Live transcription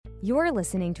You're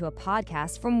listening to a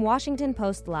podcast from Washington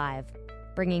Post Live,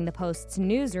 bringing the Post's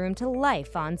newsroom to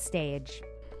life on stage.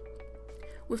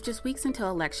 With just weeks until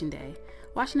Election Day,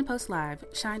 Washington Post Live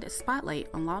shined a spotlight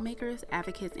on lawmakers,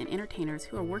 advocates, and entertainers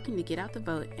who are working to get out the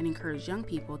vote and encourage young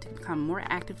people to become more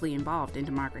actively involved in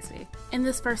democracy. In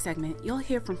this first segment, you'll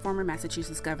hear from former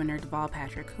Massachusetts Governor Deval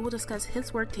Patrick, who will discuss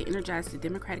his work to energize the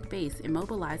Democratic base and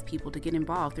mobilize people to get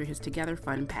involved through his Together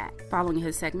Fund PAC. Following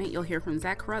his segment, you'll hear from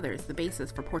Carothers, the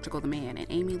bassist for Portugal the Man, and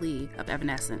Amy Lee of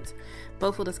Evanescence.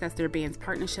 Both will discuss their band's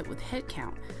partnership with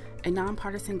Headcount, a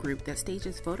nonpartisan group that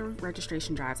stages voter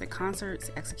registration drives at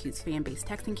concerts, executes fan-based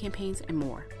texting campaigns, and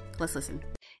more. Let's listen.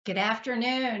 Good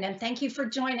afternoon, and thank you for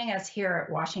joining us here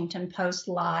at Washington Post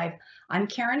Live. I'm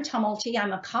Karen Tumulty.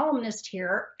 I'm a columnist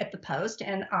here at the Post,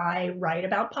 and I write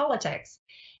about politics.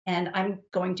 And I'm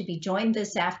going to be joined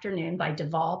this afternoon by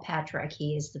Deval Patrick.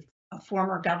 He is a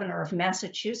former governor of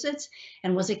Massachusetts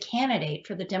and was a candidate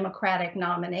for the Democratic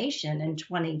nomination in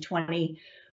 2020.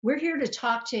 We're here to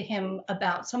talk to him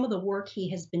about some of the work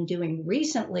he has been doing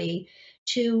recently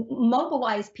to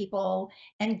mobilize people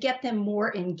and get them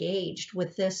more engaged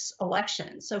with this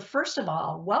election. So first of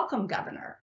all, welcome,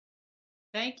 Governor.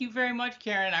 Thank you very much,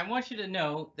 Karen. I want you to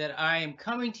know that I am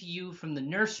coming to you from the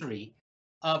nursery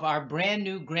of our brand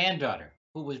new granddaughter,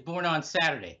 who was born on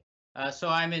Saturday. So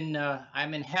I'm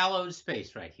in hallowed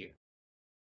space right here.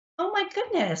 Oh my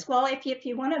goodness. Well, if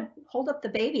you want to hold up the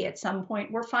baby at some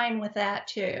point, we're fine with that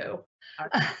too.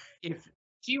 If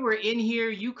she were in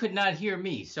here, you could not hear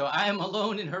me. So I am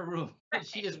alone in her room.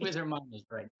 She is with her mommies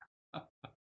right now.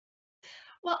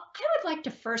 Well, I would like to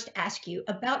first ask you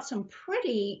about some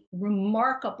pretty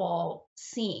remarkable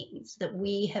scenes that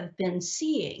we have been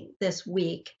seeing this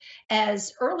week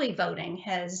as early voting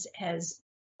has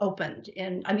opened.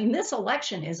 And I mean, this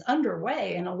election is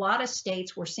underway in a lot of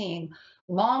states. We're seeing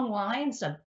long lines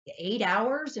of 8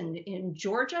 hours in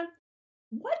Georgia.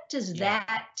 What does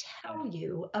that tell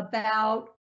you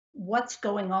about what's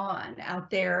going on out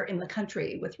there in the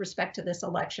country with respect to this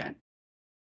election?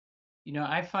 You know,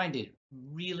 I find it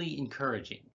really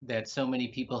encouraging that so many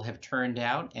people have turned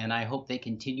out, and I hope they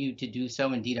continue to do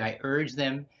so. Indeed, I urge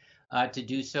them to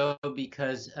do so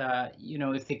because,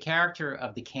 if the character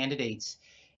of the candidates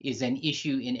is an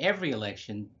issue in every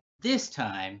election, this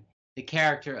time the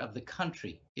character of the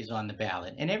country is on the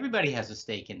ballot, and everybody has a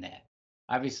stake in that.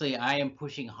 Obviously, I am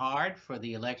pushing hard for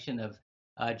the election of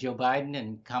Joe Biden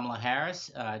and Kamala Harris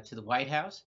to the White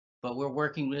House, but we're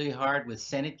working really hard with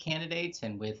Senate candidates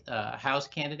and with House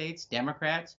candidates,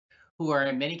 Democrats, who are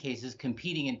in many cases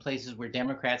competing in places where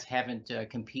Democrats haven't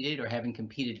competed or haven't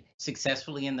competed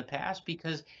successfully in the past,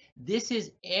 because this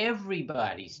is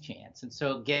everybody's chance. And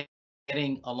so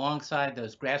getting alongside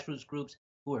those grassroots groups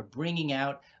who are bringing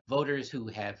out voters who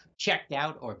have checked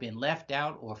out or been left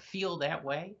out or feel that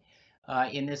way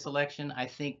in this election, I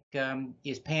think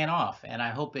is paying off, and I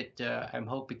hope it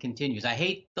continues. I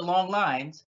hate the long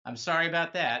lines. I'm sorry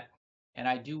about that, and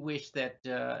I do wish that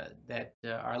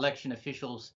our election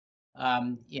officials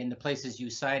in the places you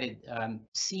cited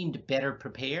seemed better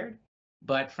prepared.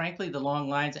 But frankly, the long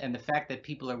lines and the fact that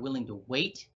people are willing to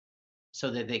wait so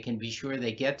that they can be sure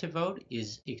they get to vote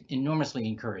is enormously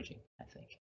encouraging, I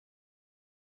think.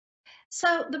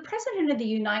 So the President of the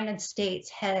United States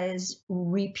has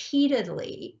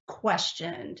repeatedly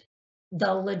questioned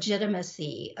the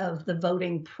legitimacy of the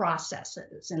voting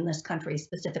processes in this country,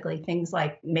 specifically things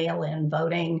like mail-in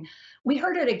voting. We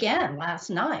heard it again last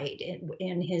night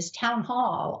in his town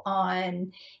hall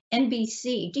on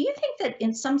NBC. Do you think that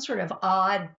in some sort of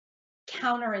odd,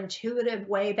 counterintuitive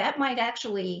way, that might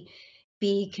actually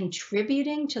be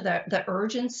contributing to the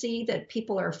urgency that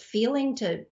people are feeling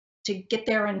to get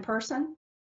there in person?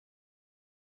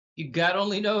 God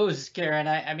only knows, Karen.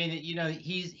 I mean,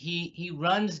 he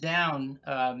runs down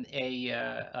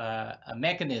a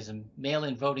mechanism,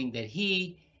 mail-in voting, that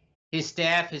his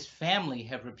staff, his family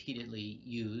have repeatedly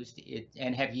used it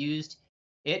and have used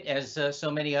it, as so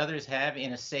many others have,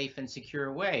 in a safe and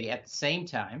secure way. At the same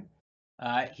time,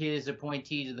 his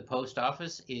appointee to the post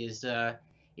office is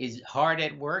hard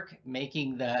at work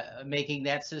making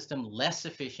that system less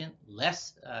efficient,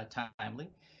 less timely,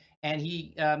 and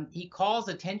he calls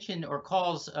attention or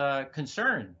calls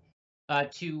concern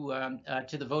to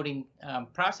the voting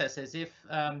process as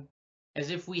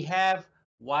if we have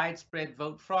widespread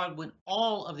vote fraud when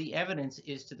all of the evidence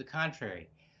is to the contrary.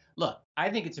 Look, I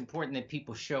think it's important that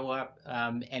people show up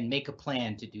and make a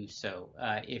plan to do so.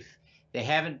 If they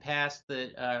haven't passed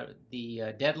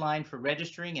the deadline for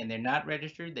registering and they're not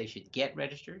registered, they should get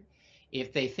registered.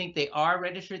 If they think they are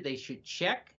registered, they should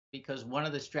check, because one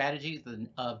of the strategies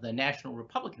of the National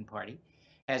Republican Party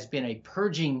has been a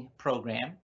purging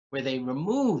program where they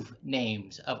remove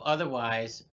names of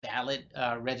otherwise valid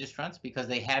registrants because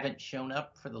they haven't shown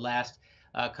up for the last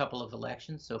couple of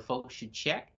elections. So folks should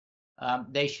check.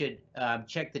 They should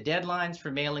check the deadlines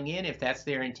for mailing in if that's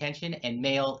their intention, and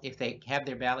mail if they have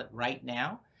their ballot right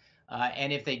now.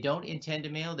 And if they don't intend to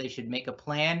mail, they should make a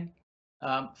plan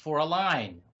for a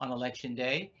line on election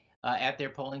day at their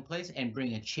polling place, and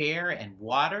bring a chair and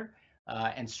water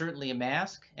and certainly a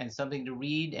mask and something to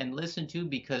read and listen to,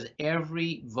 because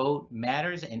every vote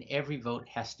matters and every vote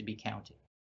has to be counted.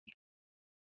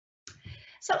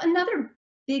 So another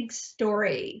big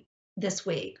story this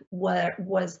week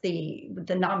was the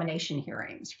nomination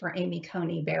hearings for Amy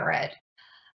Coney Barrett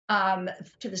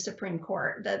to the Supreme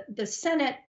Court. The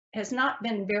Senate has not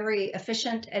been very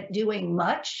efficient at doing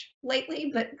much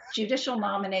lately, but judicial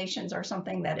nominations are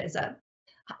something that is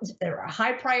they're a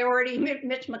high priority.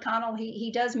 Mitch McConnell,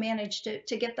 he does manage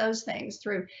to get those things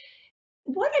through.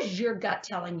 What is your gut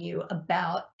telling you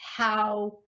about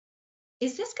how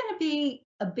is this going to be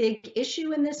a big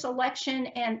issue in this election,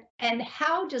 and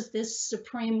how does this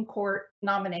Supreme Court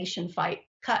nomination fight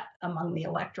cut among the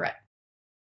electorate?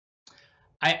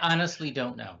 I honestly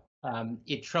don't know.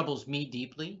 It troubles me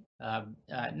deeply,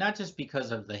 not just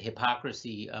because of the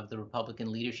hypocrisy of the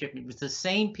Republican leadership. It was the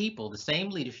same people, the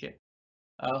same leadership,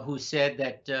 who said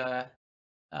that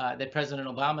that President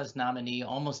Obama's nominee,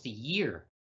 almost a year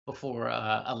before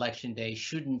Election Day,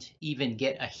 shouldn't even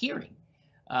get a hearing.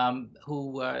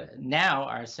 Who now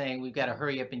are saying we've got to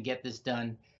hurry up and get this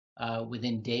done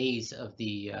within days of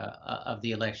the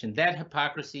election. That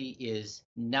hypocrisy is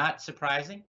not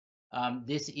surprising.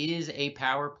 This is a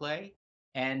power play,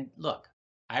 and look,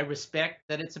 I respect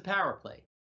that it's a power play,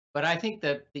 but I think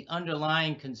that the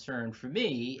underlying concern for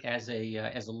me, as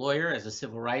a lawyer, as a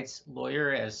civil rights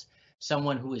lawyer, as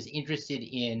someone who is interested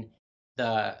in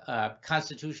the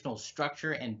constitutional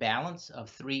structure and balance of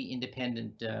three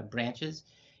independent branches,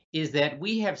 is that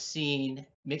we have seen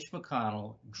Mitch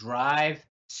McConnell drive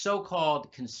so-called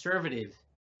conservative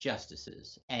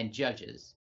justices and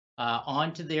judges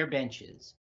onto their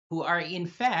benches, who are in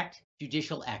fact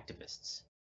judicial activists.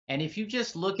 And if you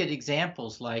just look at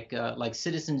examples like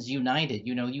Citizens United,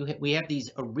 we have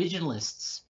these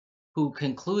originalists who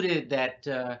concluded that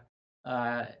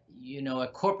a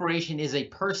corporation is a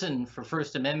person for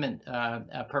First Amendment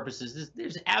purposes.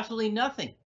 There's absolutely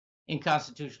nothing in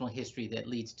constitutional history that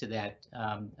leads to that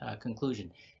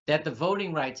conclusion. That the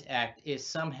Voting Rights Act is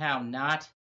somehow not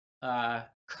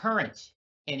current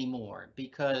anymore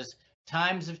because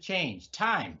times have changed.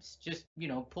 Times just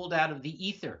pulled out of the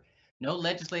ether. No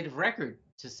legislative record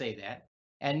to say that.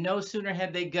 And no sooner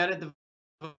had they gutted the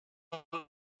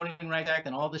Voting Rights Act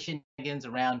and all the shenanigans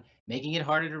around making it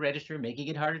harder to register, making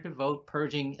it harder to vote,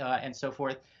 purging, and so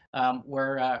forth,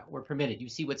 were permitted. You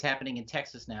see what's happening in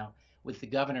Texas now, with the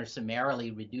governor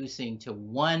summarily reducing to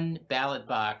one ballot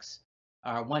box,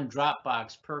 or one drop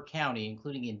box per county,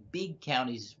 including in big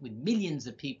counties with millions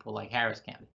of people like Harris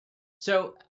County.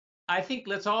 So I think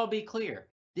let's all be clear.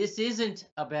 This isn't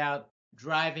about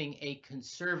driving a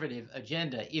conservative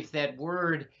agenda, if that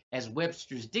word, as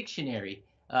Webster's dictionary,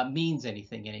 means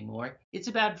anything anymore. It's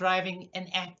about driving an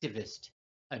activist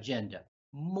agenda,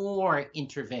 more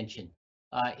intervention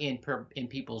in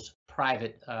people's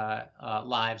private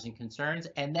lives and concerns,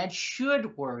 and that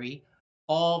should worry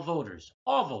all voters,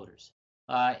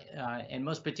 and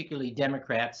most particularly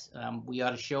Democrats. We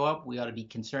ought to show up. We ought to be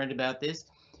concerned about this,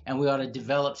 and we ought to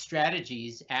develop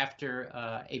strategies after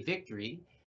a victory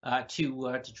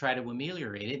to try to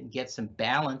ameliorate it and get some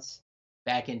balance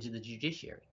back into the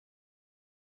judiciary.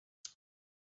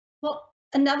 Well,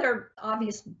 another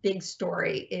obvious big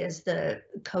story is the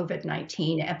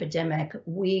COVID-19 epidemic.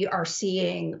 We are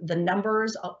seeing the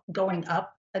numbers going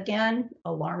up again,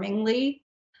 alarmingly.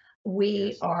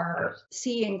 We are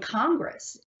seeing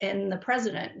Congress and the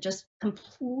president just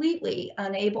completely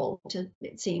unable to,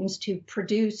 it seems, to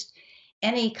produce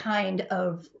any kind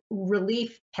of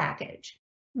relief package.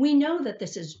 We know that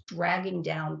this is dragging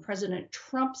down President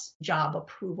Trump's job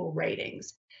approval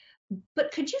ratings.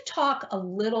 But could you talk a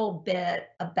little bit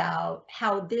about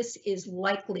how this is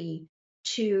likely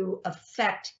to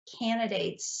affect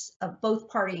candidates of both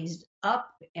parties up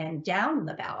and down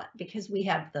the ballot? Because we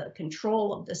have the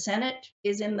control of the Senate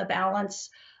is in the balance,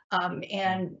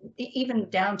 and even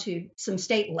down to some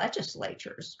state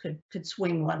legislatures could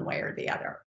swing one way or the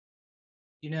other.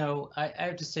 I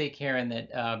have to say, Karen,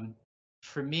 that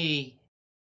for me,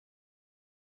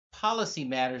 policy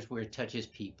matters where it touches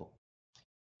people.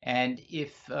 And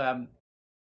if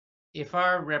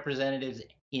our representatives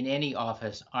in any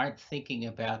office aren't thinking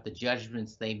about the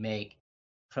judgments they make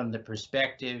from the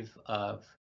perspective of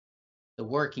the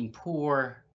working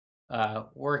poor,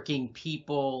 working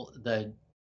people, the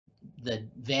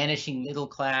vanishing middle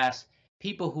class,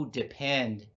 people who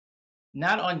depend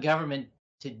not on government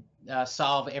to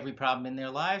solve every problem in their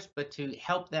lives, but to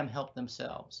help them help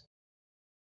themselves.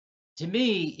 To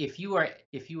me, if you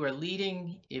are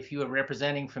leading, if you are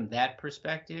representing from that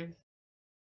perspective,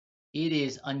 it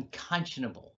is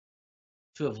unconscionable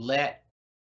to have let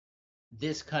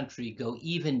this country go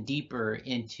even deeper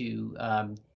into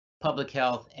public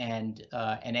health and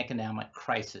an economic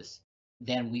crisis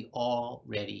than we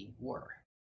already were.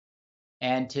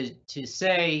 And to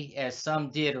say, as some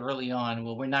did early on,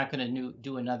 well, we're not going to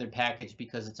do another package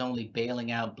because it's only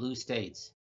bailing out blue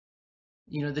states.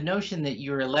 The notion that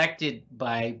you're elected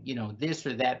by, this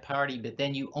or that party, but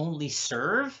then you only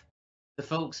serve the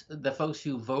folks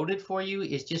who voted for you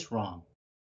is just wrong.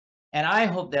 And I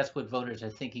hope that's what voters are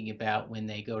thinking about when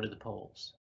they go to the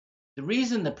polls. The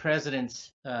reason the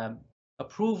president's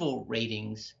approval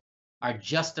ratings are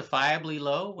justifiably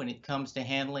low when it comes to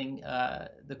handling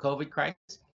the COVID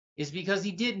crisis is because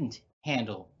he didn't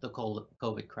handle the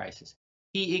COVID crisis.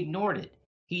 He ignored it.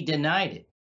 He denied it.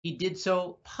 He did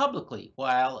so publicly,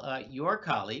 while your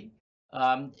colleague,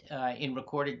 in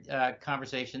recorded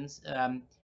conversations,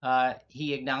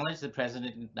 the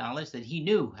president acknowledged that he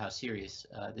knew how serious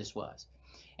this was.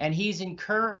 And he's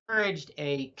encouraged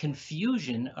a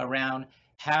confusion around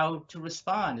how to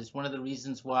respond. Is one of the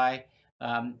reasons why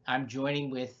I'm joining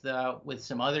with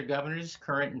some other governors,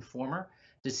 current and former,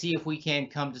 to see if we can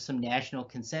come to some national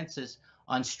consensus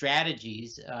on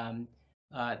strategies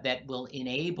that will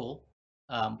enable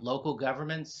local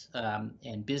governments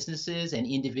and businesses and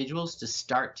individuals to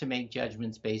start to make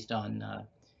judgments based on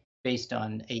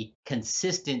a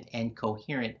consistent and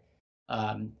coherent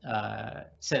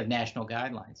set of national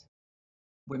guidelines.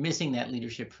 We're missing that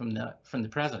leadership from the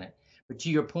president. But to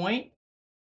your point,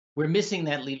 we're missing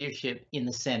that leadership in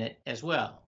the Senate as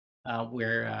well,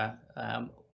 where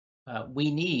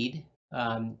we need,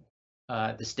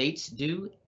 the states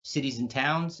do, cities and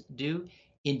towns do,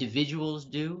 individuals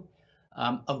do,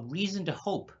 a reason to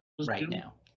hope right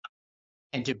now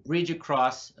and to bridge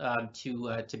across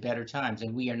to better times.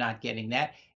 And we are not getting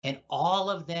that. And all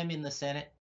of them in the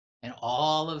Senate and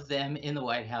all of them in the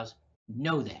White House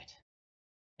know that.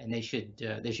 And there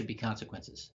should be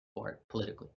consequences for it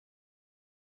politically.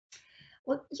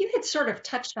 Well, you had sort of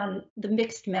touched on the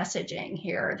mixed messaging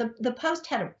here. The Post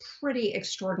had a pretty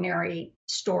extraordinary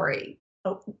story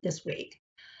this week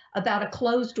about a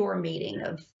closed door meeting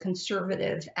of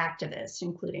conservative activists,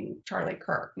 including Charlie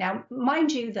Kirk. Now,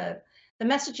 mind you, the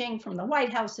messaging from the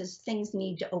White House is things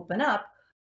need to open up.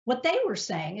 What they were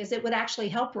saying is it would actually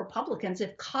help Republicans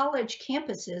if college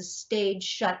campuses stayed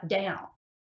shut down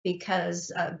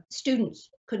because students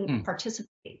couldn't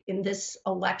participate in this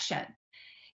election.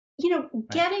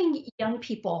 Getting young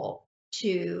people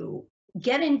to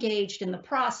get engaged in the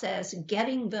process,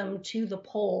 getting them to the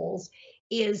polls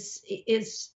is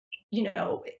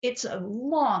it's a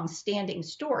long-standing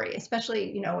story,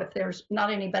 especially, if there's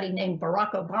not anybody named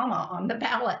Barack Obama on the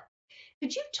ballot.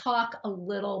 Could you talk a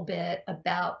little bit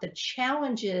about the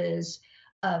challenges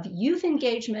of youth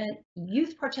engagement,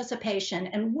 youth participation,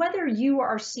 and whether you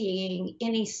are seeing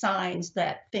any signs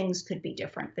that things could be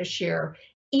different this year,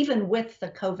 even with the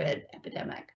COVID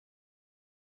epidemic?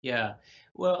 Yeah,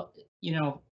 well,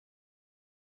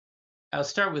 I'll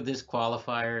start with this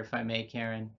qualifier, if I may,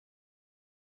 Karen.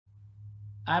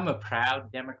 I'm a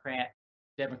proud Democrat,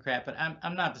 but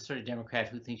I'm not the sort of Democrat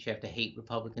who thinks you have to hate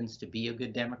Republicans to be a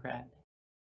good Democrat.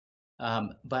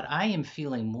 But I am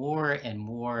feeling more and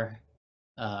more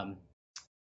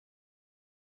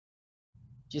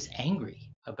just angry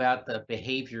about the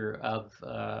behavior of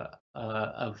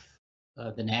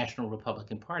the National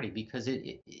Republican Party, because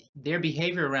their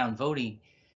behavior around voting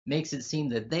makes it seem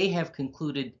that they have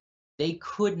concluded they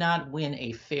could not win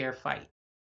a fair fight.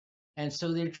 And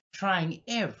so they're trying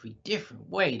every different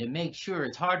way to make sure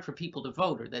it's hard for people to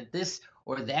vote, or that this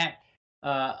or that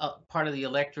part of the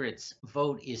electorate's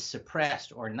vote is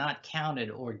suppressed or not counted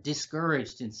or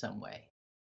discouraged in some way.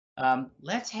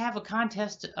 Let's have a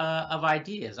contest of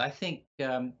ideas. I think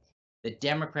the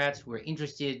Democrats who are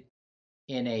interested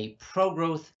in a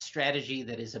pro-growth strategy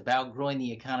that is about growing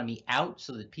the economy out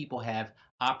so that people have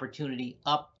opportunity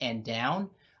up and down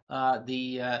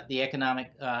the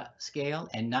economic scale,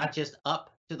 and not just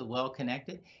up to the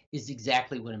well-connected, is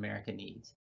exactly what America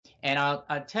needs. And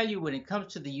I'll tell you, when it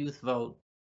comes to the youth vote,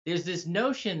 there's this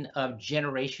notion of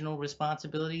generational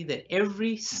responsibility that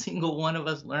every single one of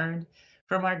us learned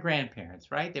from our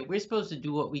grandparents, right? That we're supposed to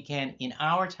do what we can in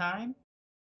our time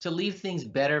to leave things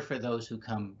better for those who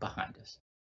come behind us.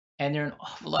 And there are an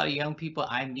awful lot of young people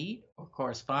I meet or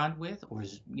correspond with, or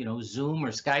Zoom or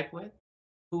Skype with,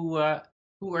 who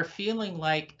who are feeling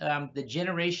like the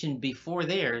generation before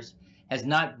theirs has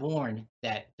not borne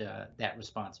that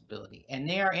responsibility, and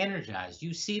they are energized.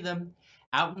 You see them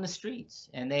out in the streets,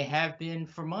 and they have been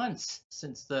for months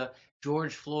since the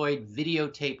George Floyd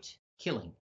videotaped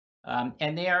killing,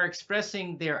 and they are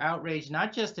expressing their outrage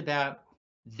not just about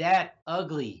that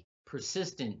ugly,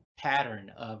 persistent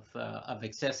pattern of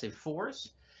excessive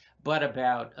force, but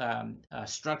about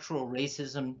structural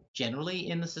racism generally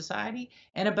in the society,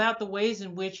 and about the ways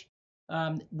in which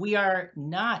we are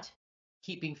not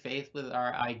keeping faith with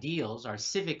our ideals, our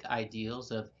civic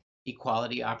ideals of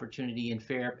equality, opportunity, and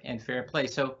fair play.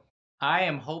 So I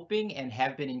am hoping and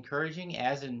have been encouraging,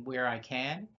 as and where I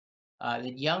can,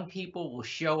 that young people will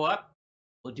show up,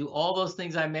 will do all those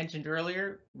things I mentioned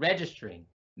earlier, registering,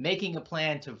 making a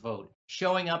plan to vote,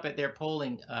 showing up at their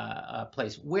polling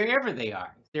place, wherever they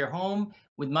are. If they're home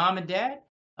with mom and dad,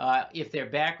 if they're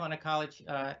back on a college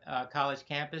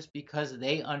campus, because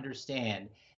they understand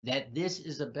that this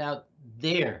is about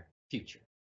their future,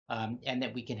 and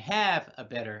that we can have a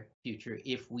better future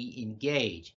if we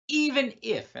engage, even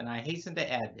if, and I hasten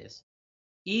to add this,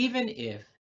 even if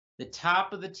the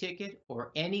top of the ticket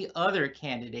or any other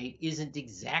candidate isn't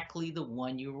exactly the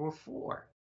one you were for.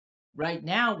 Right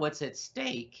now, what's at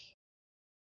stake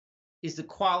is the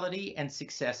quality and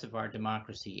success of our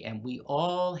democracy, and we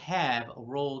all have a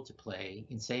role to play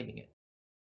in saving it.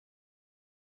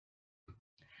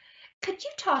 Could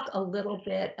you talk a little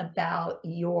bit about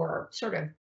your sort of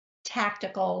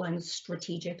tactical and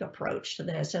strategic approach to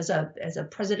this? As a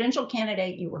presidential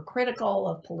candidate, you were critical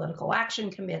of political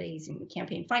action committees and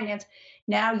campaign finance.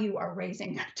 Now you are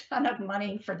raising a ton of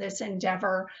money for this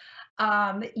endeavor.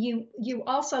 You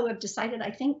also have decided,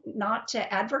 I think, not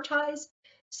to advertise.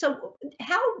 So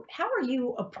how are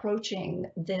you approaching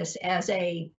this as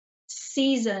a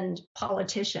seasoned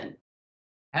politician?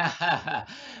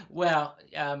 Well,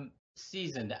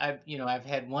 seasoned. I've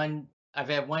had one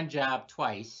job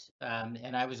twice,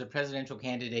 and I was a presidential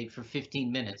candidate for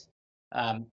 15 minutes.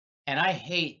 Um, and I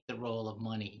hate the role of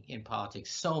money in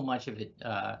politics. So much of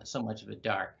it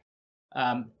dark.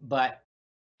 But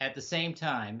at the same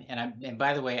time, and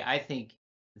by the way, I think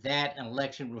that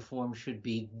election reform should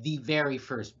be the very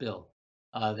first bill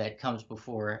that comes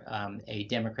before a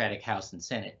Democratic House and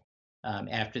Senate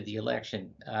after the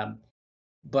election.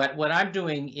 But what I'm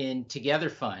doing in Together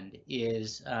Fund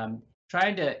is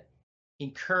trying to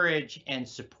encourage and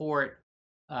support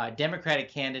Democratic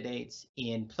candidates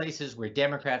in places where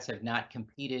Democrats have not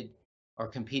competed or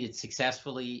competed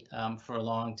successfully for a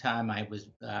long time. I was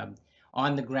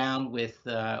on the ground with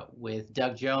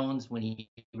Doug Jones when he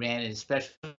ran in his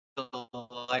special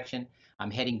election.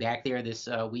 I'm heading back there this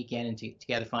weekend, and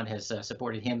Together Fund has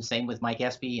supported him. Same with Mike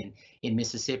Espy in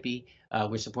Mississippi.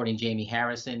 We're supporting Jamie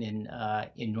Harrison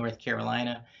in North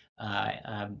Carolina.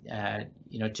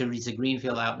 Teresa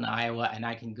Greenfield out in Iowa, and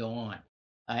I can go on.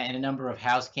 And a number of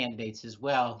House candidates as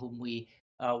well, whom we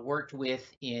worked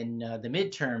with in the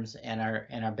midterms and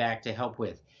are back to help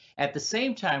with. At the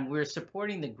same time, we're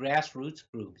supporting the grassroots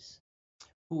groups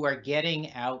who are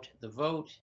getting out the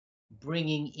vote,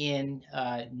 bringing in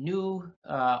new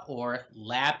or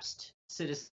lapsed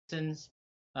citizens,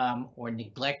 or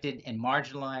neglected and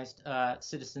marginalized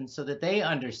citizens, so that they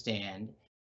understand,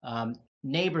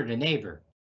 neighbor to neighbor,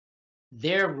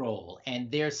 their role and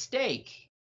their stake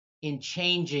in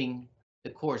changing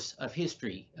the course of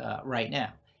history right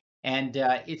now. And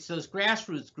it's those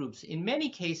grassroots groups, in many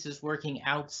cases working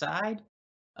outside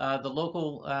the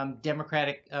local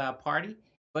Democratic Party,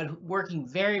 but working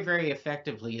very, very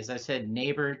effectively, as I said,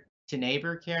 neighbor to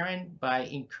neighbor, Karen, by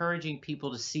encouraging people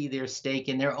to see their stake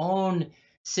in their own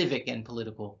civic and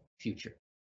political future.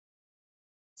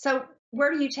 So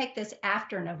where do you take this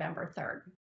after November 3rd?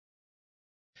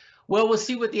 Well, we'll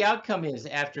see what the outcome is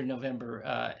after November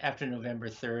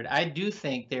 3rd. I do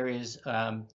think there is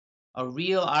a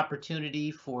real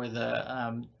opportunity for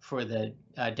the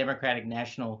Democratic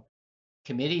National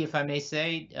Committee, if I may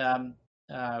say,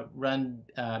 run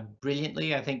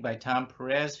brilliantly, I think, by Tom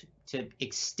Perez, to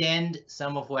extend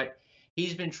some of what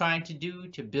he's been trying to do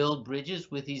to build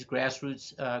bridges with these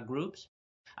grassroots groups.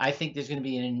 I think there's going to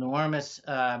be an enormous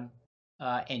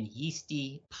and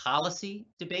yeasty policy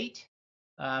debate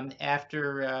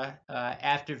after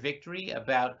victory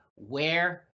about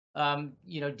where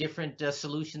different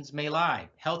solutions may lie.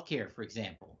 Healthcare, for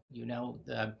example.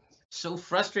 So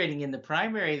frustrating in the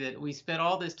primary that we spent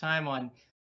all this time on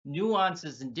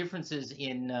nuances and differences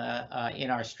in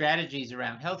our strategies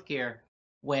around healthcare,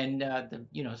 when the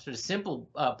sort of simple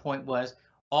point was,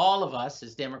 all of us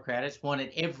as Democrats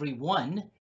wanted everyone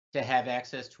to have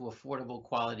access to affordable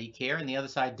quality care, and the other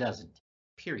side doesn't,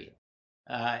 period.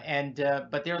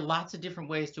 But there are lots of different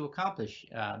ways to accomplish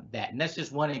that, and that's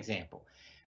just one example.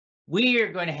 We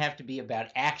are going to have to be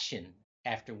about action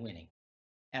after winning,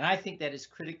 and I think that is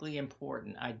critically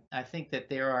important. I think that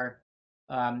there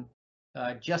are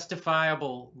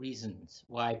justifiable reasons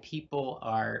why people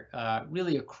are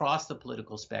really across the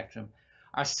political spectrum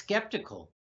are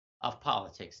skeptical of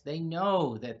politics. They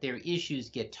know that their issues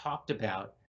get talked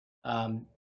about um,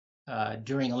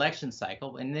 during election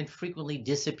cycle and then frequently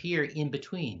disappear in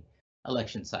between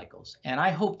election cycles. And I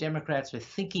hope Democrats are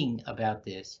thinking about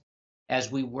this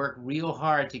as we work real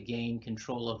hard to gain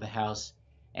control of the House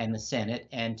and the Senate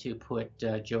and to put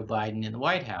Joe Biden in the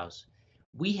White House.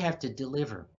 We have to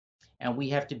deliver, and we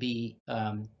have to be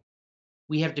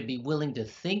willing to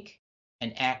think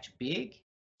and act big,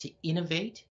 to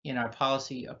innovate in our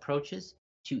policy approaches,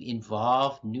 to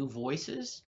involve new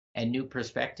voices and new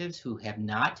perspectives who have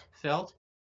not felt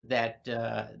that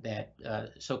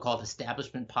so-called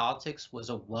establishment politics was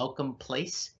a welcome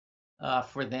place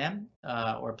for them,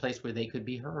 or a place where they could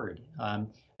be heard.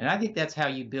 And I think that's how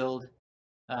you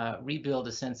rebuild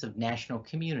a sense of national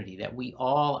community, that we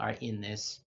all are in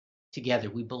this together.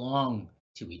 We belong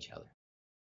to each other.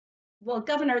 Well,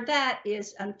 Governor, that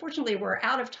is, unfortunately, we're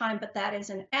out of time, but that is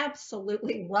an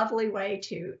absolutely lovely way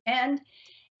to end.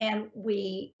 And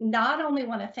we not only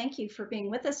want to thank you for being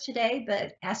with us today,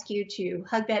 but ask you to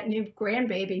hug that new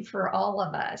grandbaby for all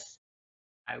of us.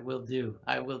 I will do.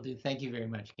 I will do. Thank you very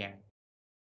much, Karen.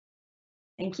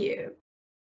 Thank you.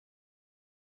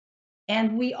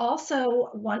 And we also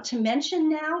want to mention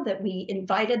now that we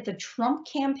invited the Trump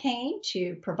campaign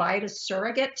to provide a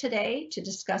surrogate today to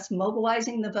discuss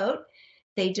mobilizing the vote.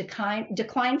 They declined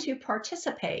to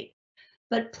participate.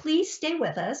 But please stay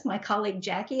with us. My colleague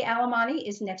Jackie Alamani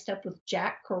is next up with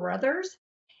Jack Carothers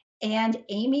and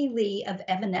Amy Lee of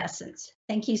Evanescence.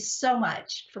 Thank you so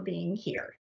much for being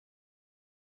here.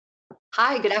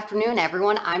 Hi, good afternoon,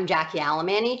 everyone. I'm Jackie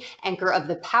Alamani, anchor of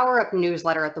the Power Up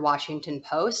newsletter at the Washington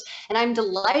Post, and I'm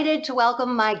delighted to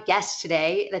welcome my guest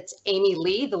today. That's Amy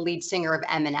Lee, the lead singer of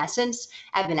Evanescence,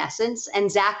 and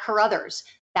Zach Carothers,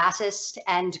 bassist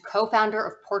and co-founder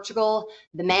of Portugal,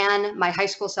 the man. My high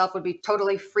school self would be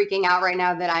totally freaking out right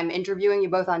now that I'm interviewing you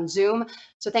both on Zoom.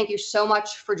 So thank you so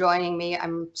much for joining me.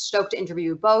 I'm stoked to interview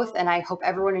you both, and I hope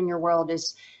everyone in your world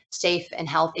is safe and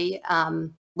healthy.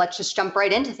 Let's just jump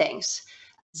right into things.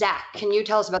 Zach, can you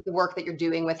tell us about the work that you're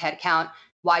doing with Headcount,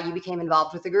 why you became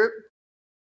involved with the group?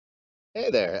 Hey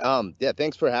there. Yeah,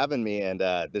 thanks for having me. And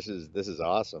this is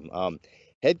awesome.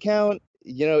 Headcount,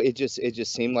 it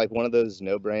just seemed like one of those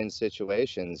no-brain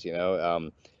situations.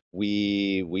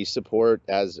 We support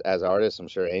as artists. I'm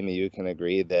sure Amy, you can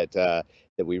agree that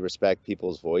we respect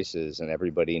people's voices and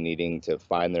everybody needing to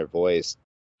find their voice,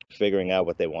 figuring out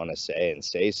what they want to say and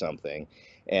say something.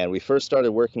 And we first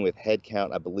started working with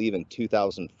Headcount, I believe, in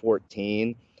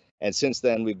 2014. And since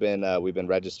then, we've been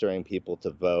registering people to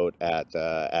vote at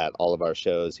all of our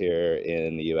shows here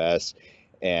in the U.S.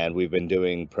 And we've been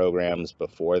doing programs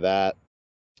before that.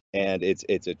 And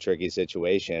it's a tricky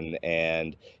situation,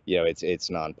 and it's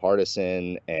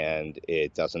nonpartisan, and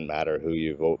it doesn't matter who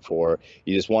you vote for.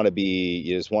 You just want to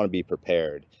be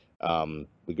prepared.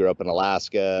 We grew up in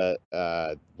Alaska.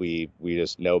 We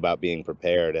just know about being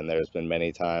prepared, and there's been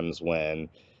many times when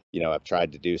I've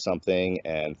tried to do something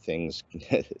and things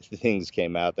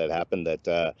came out that happened that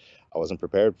I wasn't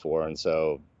prepared for. And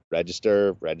so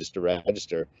register,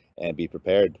 and be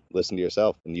prepared. Listen to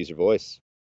yourself and use your voice.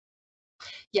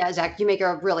 Yeah, Zach, you make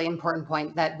a really important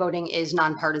point that voting is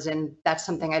nonpartisan. That's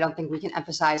something I don't think we can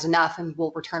emphasize enough, and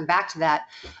we'll return back to that.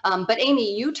 But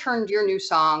Amy, you turned your new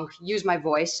song, Use My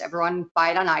Voice, everyone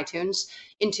buy it on iTunes,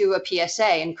 into a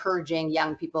PSA encouraging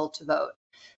young people to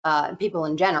vote, people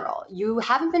in general. You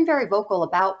haven't been very vocal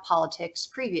about politics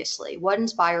previously. What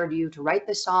inspired you to write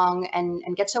this song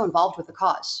and get so involved with the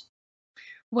cause?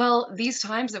 Well, these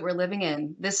times that we're living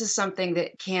in, this is something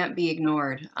that can't be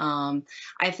ignored.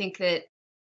 I think that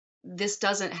this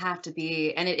doesn't have to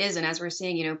be, and it isn't, as we're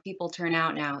seeing, people turn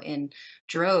out now in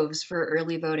droves for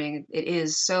early voting. It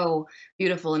is so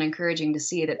beautiful and encouraging to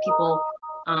see that people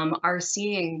are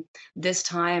seeing this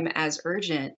time as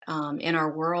urgent in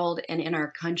our world and in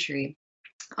our country.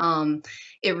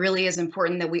 It really is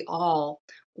important that we all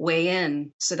weigh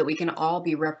in so that we can all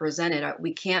be represented.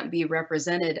 We can't be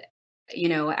represented,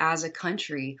 as a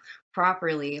country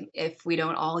properly if we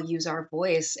don't all use our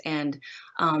voice and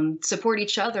support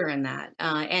each other in that.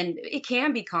 And it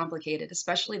can be complicated,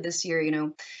 especially this year.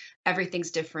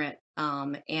 Everything's different,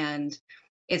 and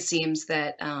it seems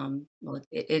that well,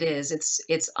 it is.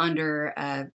 It's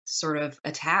under sort of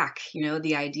attack. You know,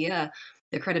 the idea,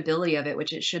 the credibility of it,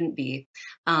 which it shouldn't be.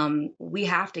 We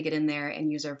have to get in there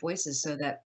and use our voices so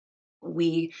that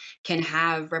we can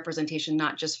have representation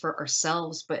not just for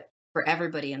ourselves, but for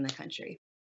everybody in the country.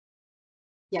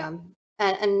 Yeah.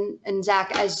 And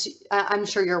Zach, as I'm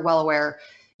sure you're well aware,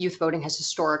 youth voting has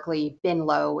historically been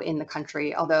low in the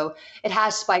country, although it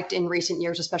has spiked in recent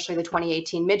years, especially the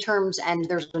 2018 midterms. And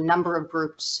there's a number of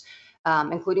groups,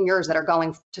 including yours, that are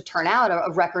going to turn out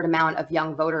a record amount of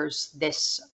young voters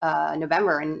this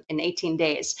November in 18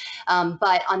 days.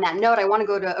 But on that note, I want to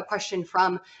go to a question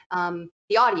from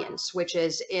the audience, which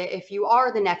is, if you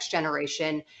are the next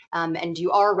generation and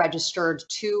you are registered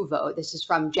to vote, this is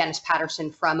from Janice Patterson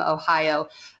from Ohio,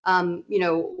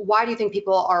 why do you think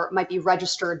people might be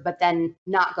registered but then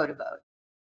not go to vote?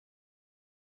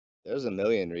 There's a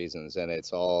million reasons, and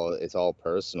it's all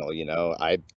personal.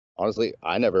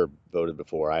 I never voted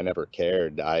before. I never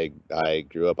cared. I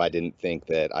grew up, I didn't think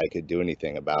that I could do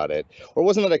anything about it. Or it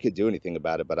wasn't that I could do anything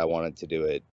about it, but I wanted to do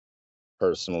it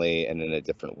personally and in a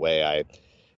different way.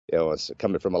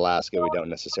 Coming from Alaska, we don't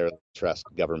necessarily trust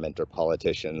government or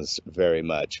politicians very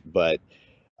much. But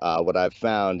what I've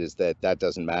found is that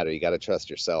doesn't matter. You got to trust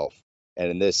yourself. And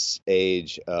in this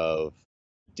age of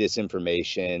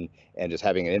disinformation and just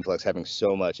having an influx, having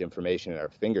so much information at our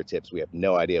fingertips, we have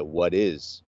no idea what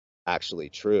is actually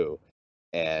true.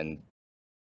 And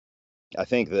I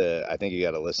think you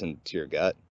got to listen to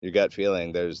your gut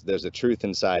feeling. There's a truth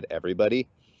inside everybody,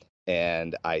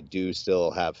 and I do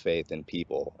still have faith in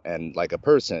people, and like a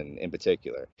person in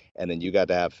particular. And then you got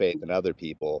to have faith in other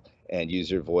people and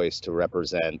use your voice to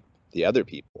represent the other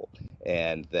people,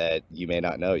 and that you may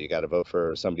not know. You got to vote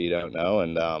for somebody you don't know.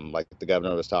 And like the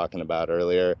governor was talking about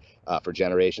earlier, for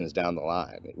generations down the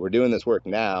line. We're doing this work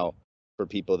now for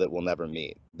people that we'll never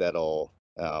meet, that'll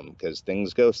because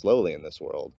things go slowly in this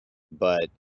world. But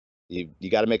you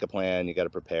got to make a plan, you got to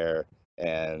prepare,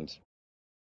 and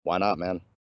why not, man?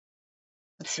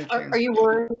 That's so true. Are you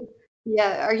worried?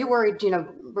 Yeah, are you worried,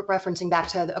 referencing back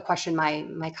to a question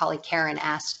my colleague Karen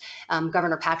asked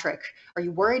Governor Patrick, are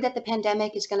you worried that the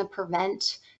pandemic is going to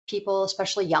prevent people,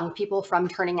 especially young people, from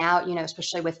turning out,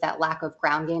 especially with that lack of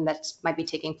ground game that might be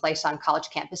taking place on college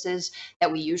campuses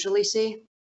that we usually see?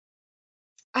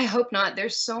 I hope not.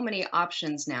 There's so many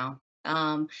options now.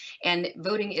 And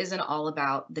voting isn't all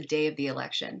about the day of the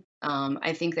election.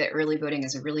 I think that early voting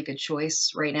is a really good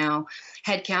choice right now.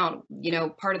 Head count,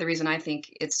 part of the reason I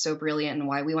think it's so brilliant and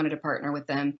why we wanted to partner with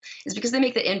them is because they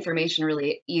make the information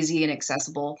really easy and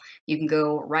accessible. You can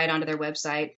go right onto their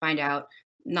website, find out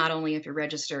not only if you're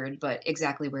registered, but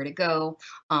exactly where to go,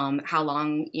 how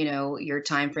long, your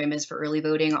time frame is for early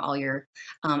voting, all your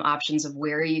options of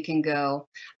where you can go.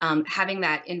 Having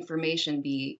that information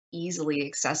be easily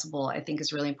accessible, I think,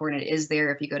 is really important. It is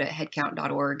there if you go to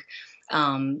headcount.org.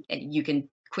 You can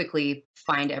quickly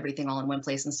find everything all in one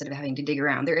place instead of having to dig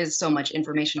around. There is so much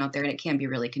information out there, and it can be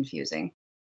really confusing.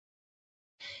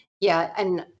 Yeah,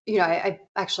 and I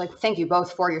actually thank you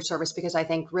both for your service, because I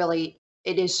think really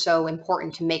it is so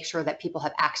important to make sure that people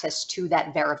have access to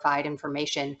that verified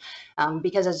information,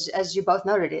 because as you both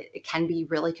noted, it can be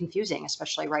really confusing,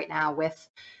 especially right now with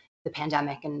the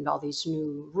pandemic and all these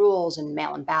new rules and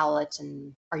mail-in ballots,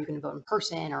 and are you going to vote in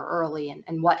person or early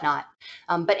and whatnot.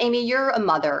 But Amy, you're a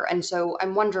mother, and so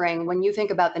I'm wondering, when you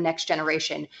think about the next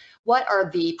generation, what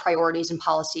are the priorities and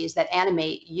policies that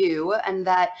animate you and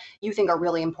that you think are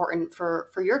really important for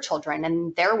your children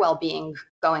and their well-being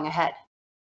going ahead?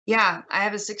 Yeah, I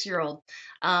have a 6-year-old,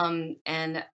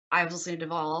 and I was listening to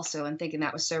Deval also and thinking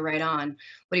that was so right on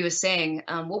what he was saying.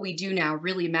 What we do now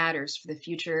really matters for the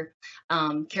future.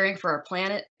 Caring for our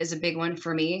planet is a big one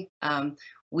for me.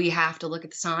 We have to look at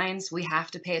the signs. We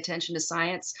have to pay attention to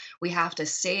science. We have to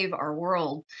save our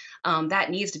world.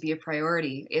 That needs to be a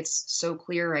priority. It's so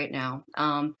clear right now.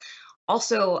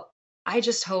 Also, I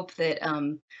just hope that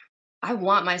I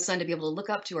want my son to be able to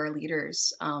look up to our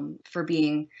leaders for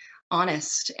being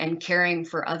honest and caring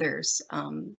for others.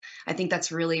 I think that's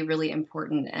really, really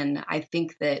important. And I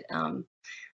think that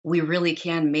we really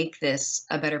can make this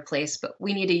a better place, but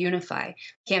we need to unify.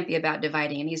 Can't be about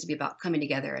dividing. It needs to be about coming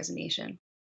together as a nation.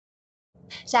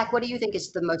 Zach, what do you think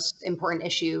is the most important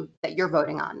issue that you're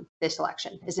voting on this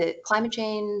election? Is it climate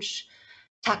change,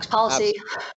 tax policy?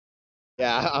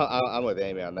 Yeah, I'm with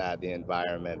Amy on that. The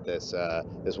environment, this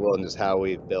world, and just how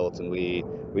we've built, and we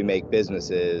make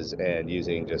businesses and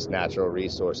using just natural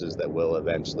resources that will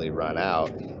eventually run out.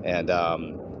 And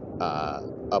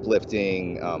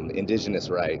uplifting Indigenous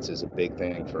rights is a big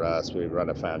thing for us. We run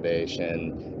a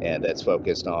foundation and that's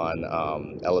focused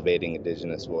on elevating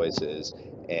Indigenous voices,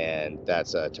 and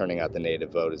that's turning out the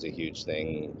Native vote is a huge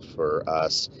thing for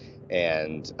us.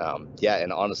 And yeah,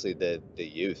 and honestly, the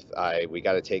youth, we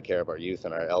got to take care of our youth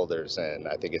and our elders, and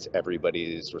I think it's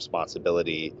everybody's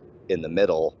responsibility in the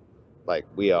middle, like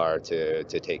we are, to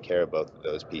take care of both of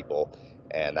those people,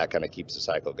 and that kind of keeps the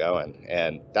cycle going.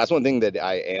 And that's one thing that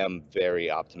I am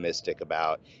very optimistic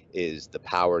about, is the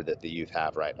power that the youth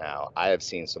have right now. I have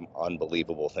seen some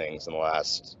unbelievable things in the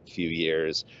last few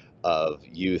years of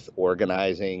youth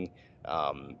organizing,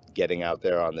 getting out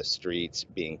there on the streets,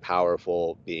 being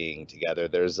powerful, being together.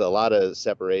 There's a lot of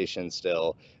separation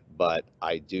still, but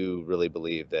I do really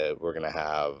believe that we're going to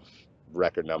have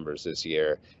record numbers this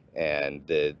year, and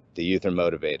the youth are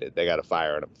motivated. They got a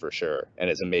fire in them for sure, and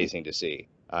it's amazing to see.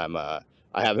 I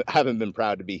haven't been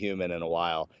proud to be human in a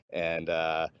while, and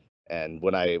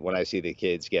when I see the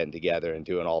kids getting together and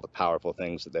doing all the powerful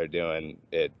things that they're doing,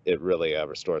 it really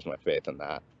restores my faith in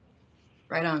that.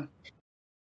 Right on.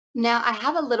 Now, I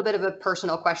have a little bit of a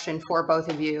personal question for both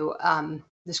of you.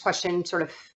 This question sort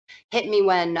of hit me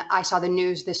when I saw the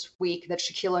news this week that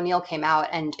Shaquille O'Neal came out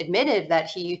and admitted that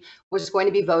he was going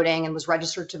to be voting and was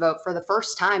registered to vote for the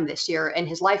first time this year in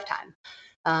his lifetime.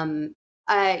 And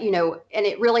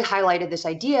it really highlighted this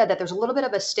idea that there's a little bit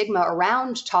of a stigma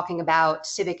around talking about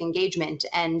civic engagement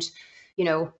and,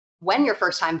 when your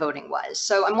first time voting was.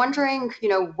 So I'm wondering,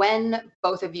 when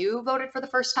both of you voted for the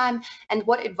first time, and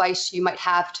what advice you might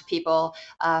have to people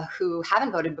who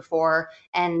haven't voted before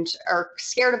and are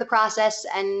scared of the process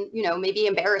and, maybe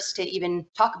embarrassed to even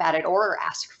talk about it or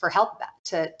ask for help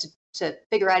about to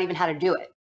figure out even how to do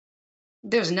it.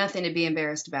 There's nothing to be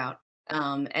embarrassed about.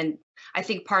 And I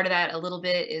think part of that a little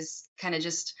bit is kind of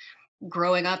just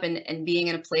growing up and being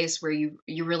in a place where you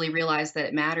really realize that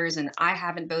it matters. And I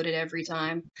haven't voted every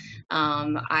time.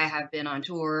 I have been on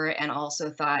tour and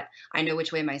also thought, I know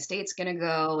which way my state's going to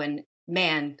go. And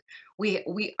man,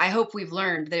 I hope we've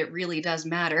learned that it really does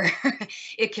matter.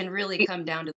 It can really come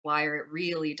down to the wire. It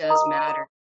really does matter.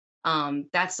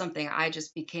 That's something I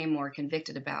just became more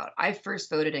convicted about. I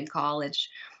first voted in college.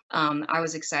 I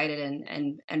was excited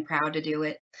and proud to do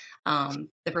it.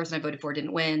 The person I voted for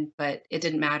didn't win, but it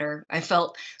didn't matter. I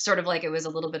felt sort of like it was a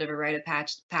little bit of a rite of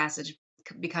passage,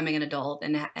 becoming an adult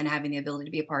and having the ability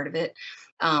to be a part of it.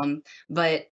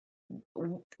 But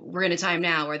we're in a time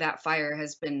now where that fire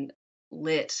has been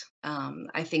lit.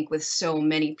 I think with so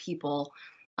many people,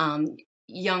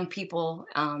 young people,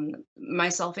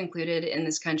 myself included, in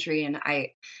this country, and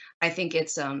I think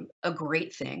it's a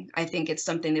great thing. I think it's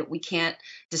something that we can't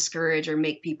discourage or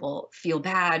make people feel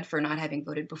bad for not having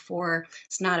voted before.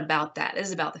 It's not about that. This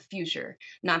is about the future,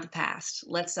 not the past.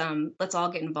 Let's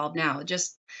all get involved now.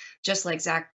 Just like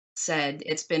Zach said,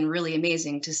 it's been really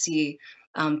amazing to see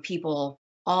people,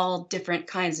 all different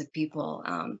kinds of people,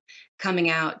 coming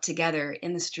out together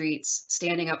in the streets,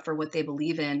 standing up for what they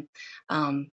believe in.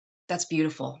 That's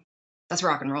beautiful. That's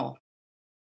rock and roll.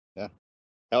 Yeah.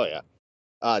 Hell yeah.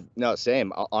 No,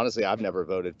 same. Honestly, I've never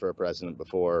voted for a president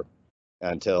before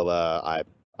until I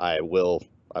will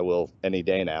any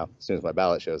day now, as soon as my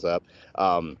ballot shows up.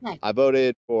 Nice. I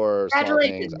voted for small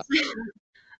things.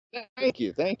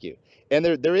 Congratulations. Thank you. And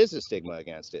there is a stigma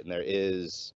against it, and there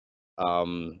is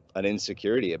an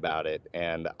insecurity about it.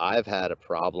 And I've had a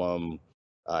problem,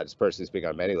 just personally speaking,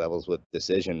 on many levels, with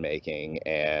decision making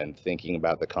and thinking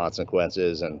about the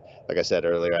consequences. And like I said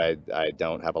earlier, I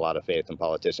don't have a lot of faith in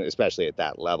politicians, especially at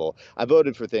that level. I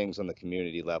voted for things on the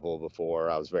community level before.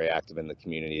 I was very active in the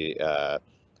community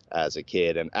as a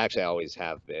kid, and actually I always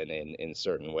have been in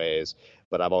certain ways,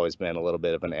 but I've always been a little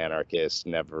bit of an anarchist,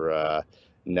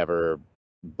 never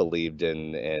believed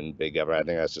in big government. I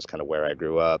think that's just kind of where I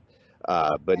grew up.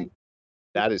 But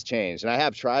that has changed, and I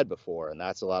have tried before, and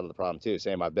that's a lot of the problem too.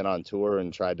 Same, I've been on tour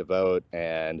and tried to vote,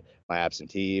 and my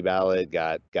absentee ballot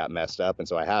got messed up, and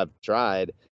so I have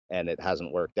tried, and it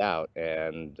hasn't worked out.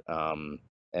 And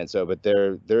so, but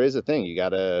there is a thing you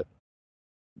gotta.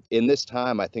 In this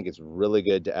time, I think it's really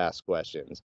good to ask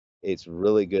questions. It's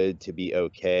really good to be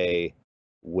okay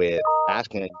with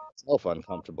asking yourself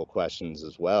uncomfortable questions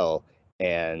as well,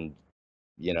 and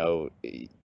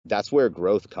that's where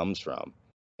growth comes from.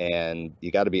 And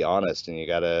you got to be honest, and you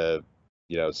got to,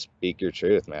 speak your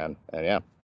truth, man. And yeah,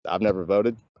 I've never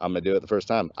voted. I'm going to do it the first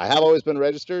time. I have always been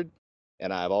registered,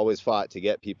 and I've always fought to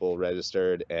get people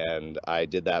registered. And I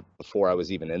did that before I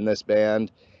was even in this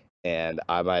band. And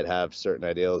I might have certain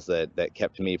ideals that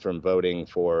kept me from voting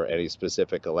for any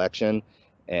specific election.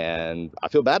 And I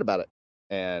feel bad about it.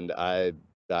 And I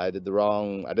did the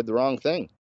wrong thing.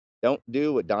 Don't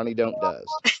do what Donnie Don't does.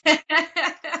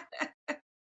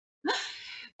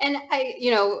 And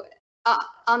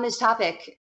on this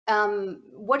topic,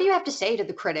 what do you have to say to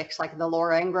the critics like the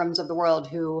Laura Ingrams of the world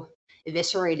who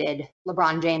eviscerated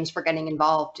LeBron James for getting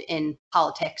involved in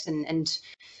politics and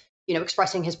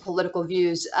expressing his political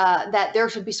views, that there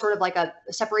should be sort of like a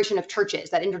separation of churches,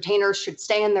 that entertainers should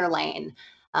stay in their lane,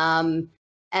 and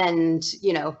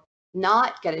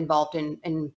not get involved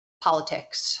in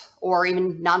politics or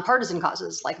even nonpartisan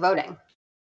causes like voting?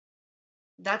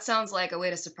 That sounds like a way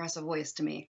to suppress a voice to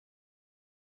me.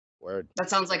 Word. That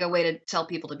sounds like a way to tell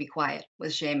people to be quiet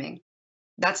with shaming.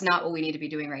 That's not what we need to be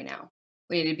doing right now.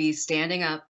 We need to be standing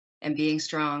up and being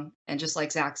strong. And just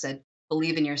like Zach said,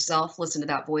 believe in yourself, listen to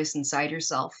that voice inside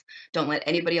yourself. Don't let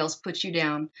anybody else put you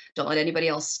down. Don't let anybody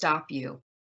else stop you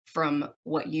from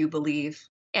what you believe,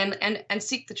 and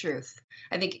seek the truth.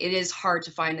 I think it is hard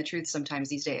to find the truth sometimes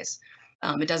these days.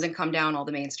 It doesn't come down all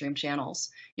the mainstream channels.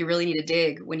 You really need to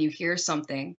dig when you hear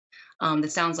something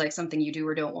that sounds like something you do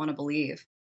or don't want to believe.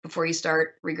 Before you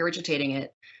start regurgitating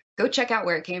it, go check out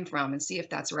where it came from and see if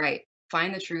that's right.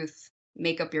 Find the truth,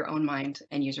 make up your own mind,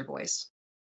 and use your voice.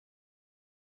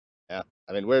 Yeah,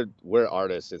 I mean, we're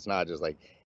artists. It's not just like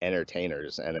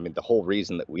entertainers. And I mean, the whole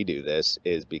reason that we do this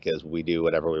is because we do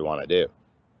whatever we want to do,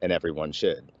 and everyone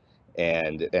should.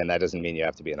 And that doesn't mean you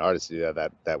have to be an artist to do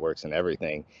that. That works in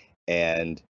everything.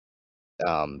 And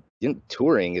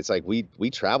touring, it's like we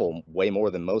travel way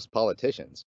more than most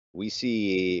politicians. We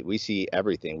see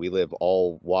everything. We live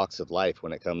all walks of life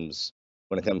when it comes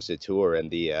to tour,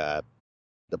 and the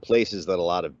places that a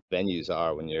lot of venues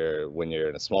are when you're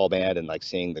in a small band, and like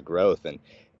seeing the growth. And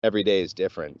every day is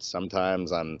different.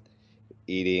 Sometimes I'll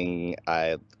eat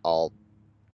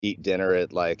dinner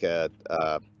at like a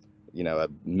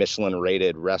Michelin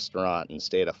rated restaurant and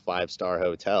stay at a 5-star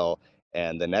hotel,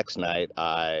 and the next night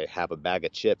I have a bag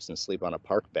of chips and sleep on a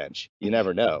park bench. You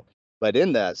never know. But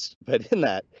in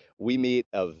that we meet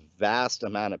a vast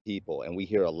amount of people, and we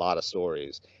hear a lot of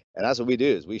stories. And that's what we do,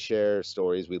 is we share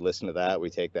stories, we listen to that,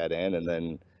 we take that in, and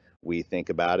then we think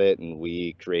about it, and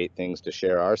we create things to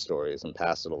share our stories and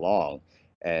pass it along.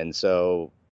 And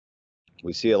so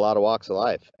we see a lot of walks of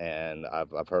life, and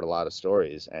I've heard a lot of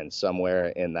stories, and somewhere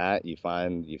in that you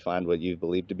find what you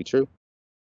believe to be true.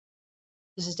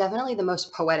 This is definitely the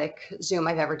most poetic Zoom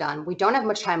I've ever done. We don't have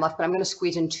much time left, but I'm going to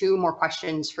squeeze in 2 more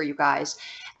questions for you guys.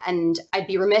 And I'd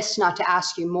be remiss not to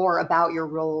ask you more about your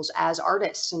roles as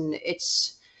artists. And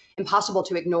it's impossible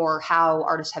to ignore how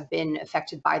artists have been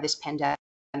affected by this pandemic.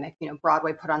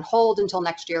 Broadway put on hold until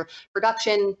next year,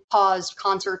 production paused,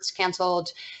 concerts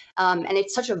canceled. And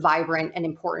it's such a vibrant and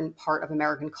important part of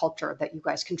American culture that you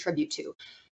guys contribute to.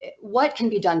 What can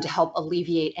be done to help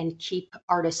alleviate and keep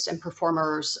artists and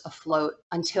performers afloat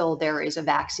until there is a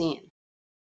vaccine?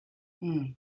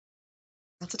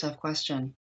 That's a tough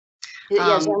question.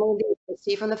 Yes, anything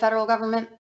see from the federal government?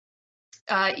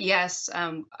 Yes,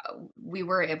 we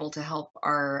were able to help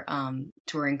our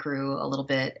touring crew a little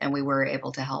bit, and we were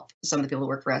able to help some of the people who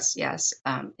work for us, yes,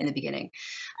 in the beginning.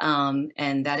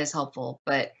 And that is helpful.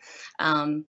 But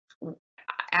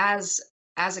as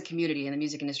a community in the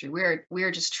music industry,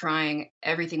 we're just trying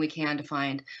everything we can to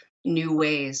find new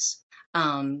ways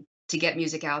to get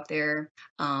music out there,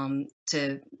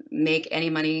 to make any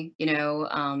money,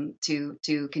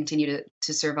 to continue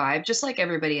to survive, just like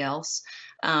everybody else.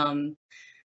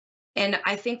 And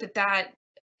I think that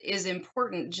is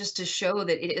important, just to show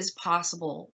that it is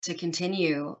possible to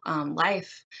continue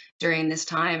life during this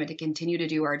time and to continue to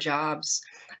do our jobs,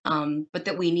 but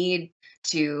that we need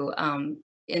to,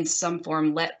 in some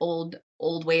form, let old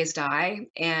ways die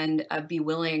and be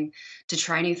willing to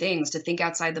try new things, to think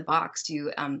outside the box,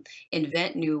 to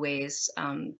invent new ways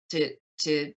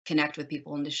to connect with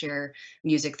people and to share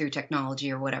music through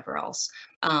technology or whatever else.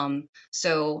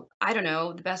 So I don't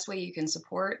know, the best way you can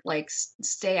support, like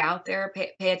stay out there,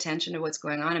 pay attention to what's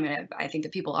going on. I mean, I think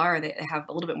that people they have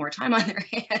a little bit more time on their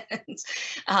hands.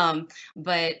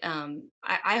 But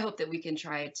I hope that we can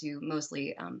try to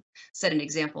mostly set an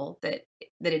example that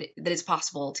it's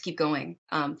possible to keep going,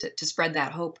 to spread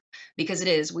that hope, because it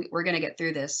is, we're going to get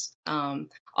through this,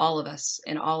 all of us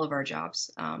in all of our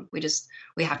jobs.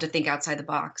 We have to think outside the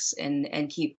box and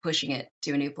keep pushing it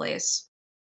to a new place.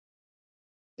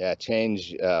 Yeah,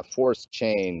 forced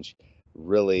change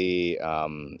really,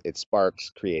 it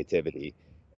sparks creativity,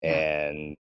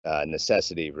 and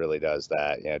necessity really does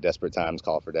that. Desperate times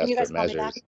call for desperate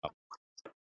measures.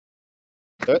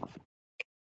 Good.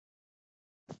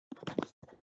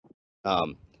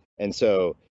 And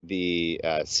so the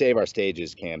Save Our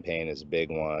Stages campaign is a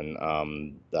big one.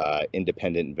 The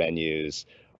independent venues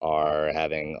are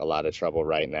having a lot of trouble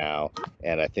right now.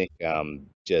 And I think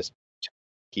just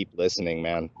keep listening,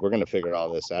 man. We're going to figure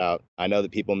all this out. I know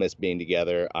that people miss being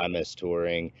together. I miss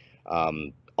touring.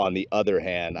 On the other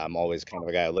hand, I'm always kind of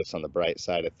a guy who looks on the bright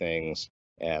side of things,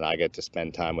 and I get to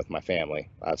spend time with my family.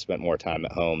 I've spent more time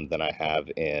at home than I have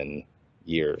in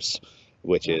years,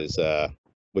 which is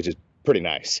pretty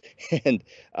nice. And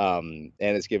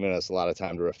it's given us a lot of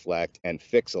time to reflect and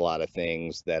fix a lot of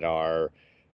things that are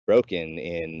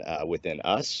broken within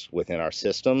us, within our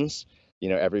systems.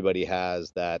 Everybody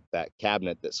has that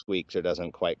cabinet that squeaks or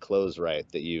doesn't quite close right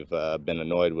that you've been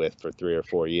annoyed with for 3 or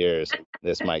 4 years.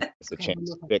 This might give us a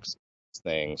chance to fix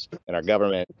things in our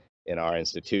government, in our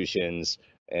institutions,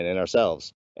 and in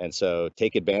ourselves. And so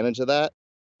take advantage of that.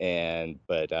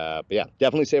 But yeah,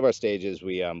 definitely save our stages.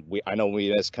 I know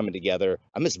we miss coming together.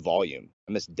 I miss volume.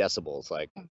 I miss decibels. Like,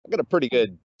 I've got a pretty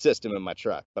good system in my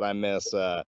truck, but I miss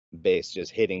bass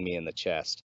just hitting me in the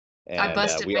chest. And I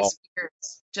busted my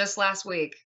speakers just last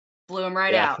week. Blew them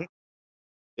right out.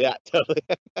 Yeah, totally.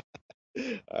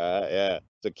 Yeah.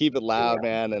 So keep it loud,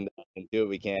 man, and do what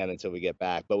we can until we get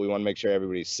back. But we want to make sure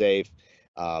everybody's safe,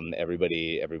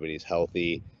 everybody's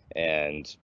healthy,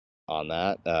 and on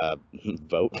that,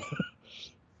 vote.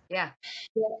 Yeah.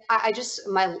 I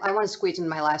want to squeeze in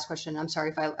my last question. I'm sorry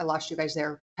if I lost you guys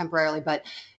there temporarily, but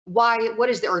what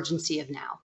is the urgency of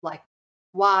now? Like,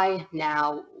 why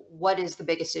now? What is the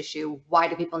biggest issue? Why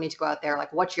do people need to go out there?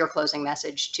 Like, what's your closing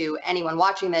message to anyone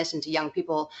watching this and to young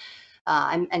people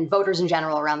and voters in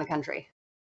general around the country?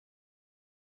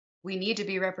 We need to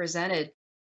be represented.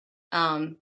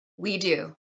 We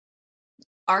do.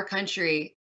 Our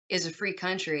country is a free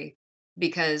country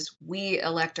because we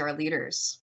elect our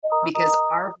leaders, because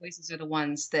our voices are the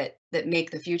ones that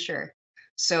make the future.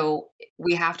 So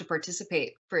we have to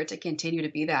participate for it to continue to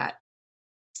be that.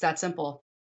 It's that simple.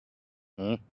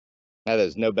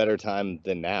 There's no better time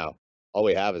than now. All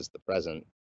we have is the present,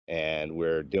 and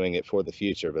we're doing it for the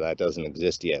future, but that doesn't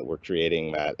exist yet. We're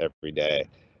creating that every day.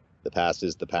 The past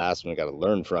is the past, and we've got to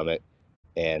learn from it,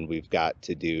 and we've got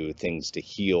to do things to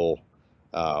heal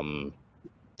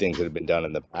things that have been done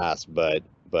in the past, but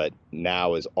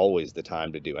now is always the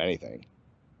time to do anything.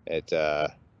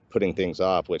 Putting things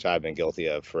off, which I've been guilty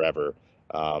of forever.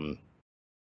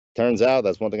 Turns out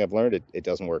that's one thing I've learned. It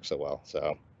doesn't work so well.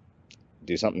 So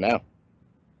do something now.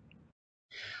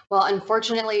 Well,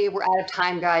 unfortunately, we're out of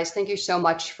time, guys. Thank you so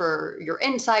much for your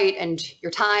insight and your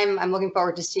time. I'm looking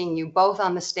forward to seeing you both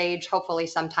on the stage, hopefully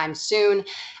sometime soon.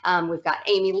 We've got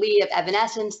Amy Lee of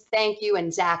Evanescence, thank you,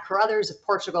 and Zach Carothers of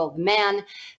Portugal, the man.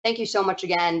 Thank you so much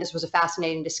again. This was a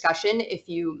fascinating discussion. If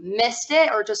you missed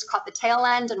it or just caught the tail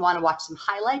end and want to watch some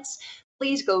highlights,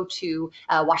 please go to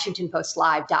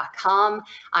WashingtonPostLive.com.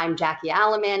 I'm Jackie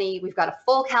Alamany. We've got a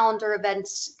full calendar of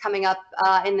events coming up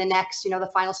in the next, the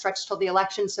final stretch till the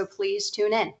election. So please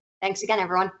tune in. Thanks again,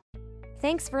 everyone.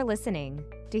 Thanks for listening.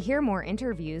 To hear more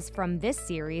interviews from this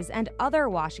series and other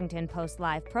Washington Post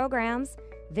Live programs,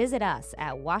 visit us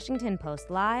at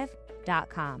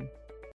WashingtonPostLive.com.